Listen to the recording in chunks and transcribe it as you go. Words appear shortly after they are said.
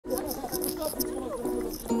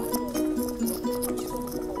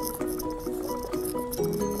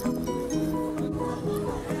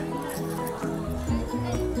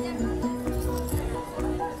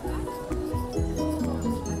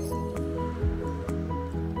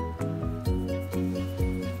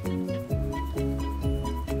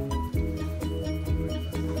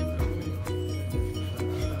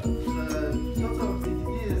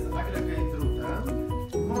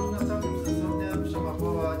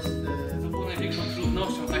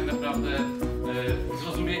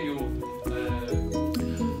zrozumieniu.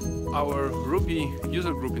 Our Ruby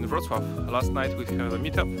user group in Wrocław, last night we had a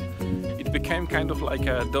meetup. It became kind of like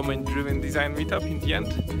a domain-driven design meetup in the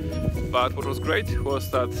end. But what was great was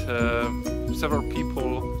that several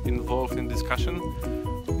people involved in discussion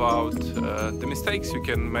about the mistakes you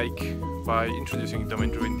can make by introducing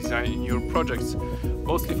domain-driven design in your projects,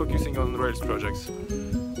 mostly focusing on Rails projects.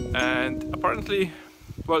 And apparently,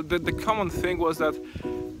 well, the common thing was that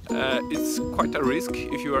it's quite a risk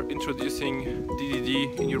if you are introducing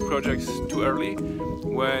DDD in your projects too early,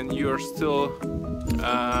 when you're still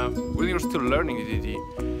learning DDD.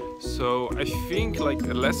 So I think like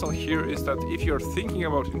a lesson here is that if you're thinking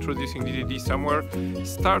about introducing DDD somewhere,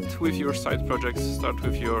 start with your side projects, start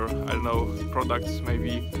with your, I don't know, products,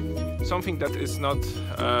 maybe something that is not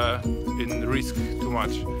in risk too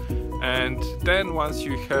much. And then once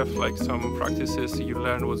you have like some practices, you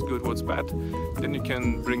learn what's good, what's bad, then you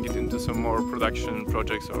can bring it into some more production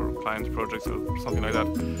projects or client projects or something like that.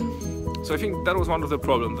 So I think that was one of the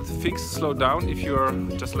problems, that things slow down if you're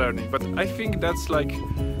just learning. But I think that's like,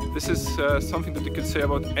 this is something that you could say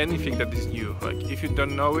about anything that is new. Like if you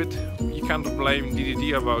don't know it, you can't blame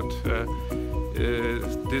DDD about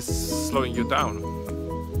this slowing you down.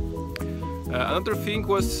 Another thing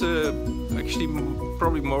was actually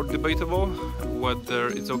probably more debatable, whether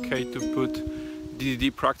it's okay to put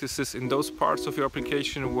DDD practices in those parts of your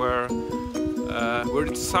application where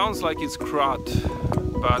it sounds like it's CRUD,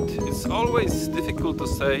 but it's always difficult to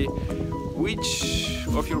say which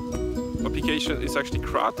of your application is actually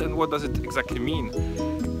CRUD and what does it exactly mean.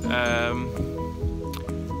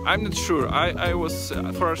 I'm not sure. I was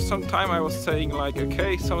for some time I was saying like,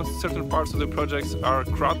 okay, certain parts of the projects are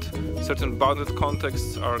CRUD, certain bounded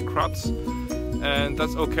contexts are CRUDs, and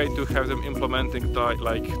that's okay to have them implementing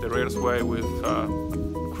like the Rails way with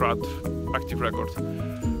CRUD active record.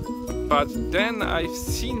 But then I've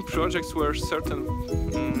seen projects where certain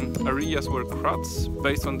areas were CRUDs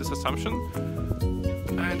based on this assumption,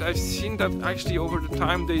 and I've seen that actually over the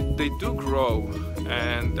time they do grow,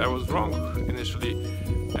 and I was wrong initially.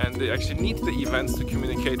 And they actually need the events to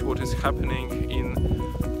communicate what is happening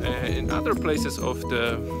in other places of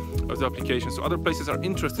the application. So other places are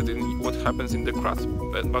interested in what happens in the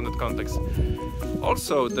CRUD bounded context.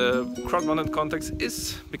 Also, the CRUD bounded context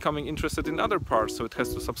is becoming interested in other parts, so it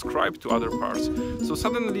has to subscribe to other parts. So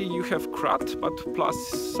suddenly you have CRUD, but plus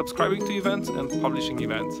subscribing to events and publishing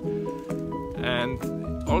events. And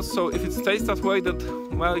also, if it stays that way, that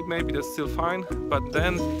well, maybe that's still fine. But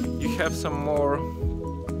then you have some more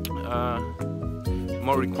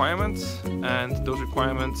requirements, and those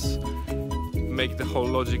requirements make the whole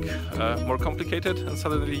logic more complicated, and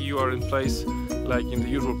suddenly you are in place like in the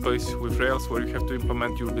usual place with Rails, where you have to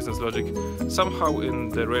implement your business logic somehow in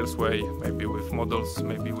the Rails way, maybe with models,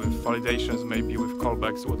 maybe with validations, maybe with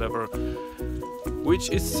callbacks, whatever, which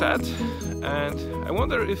is sad. And I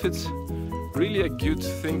wonder if it's really a good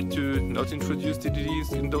thing to not introduce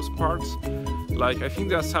DDDs in those parts. Like, I think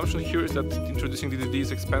the assumption here is that introducing DDD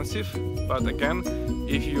is expensive, but again,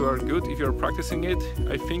 if you are good, if you are practicing it,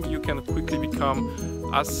 I think you can quickly become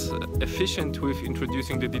as efficient with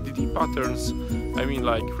introducing the DDD patterns. I mean,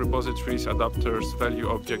 like repositories, adapters, value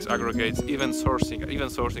objects, aggregates, event sourcing.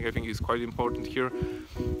 Event sourcing, I think, is quite important here.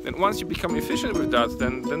 And once you become efficient with that,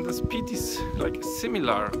 then the speed is like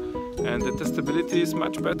similar, and the testability is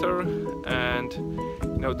much better, and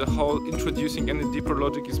the whole introducing any deeper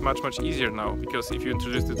logic is much easier now, because if you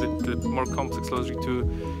introduce the more complex logic to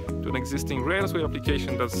an existing Rails way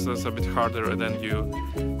application, that's a bit harder, and then you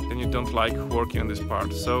don't like working on this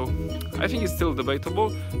part. So I think it's still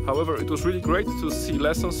debatable. However, it was really great to see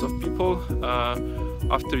lessons of people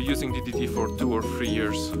after using DDD for 2 or 3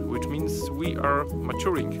 years, which means we are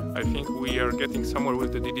maturing. I think we are getting somewhere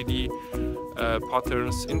with the DDD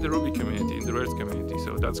patterns in the Ruby community, in the Rails community.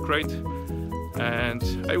 So that's great. And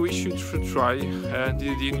I wish you should try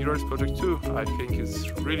DDD in your project too. I think it's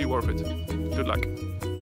really worth it. Good luck.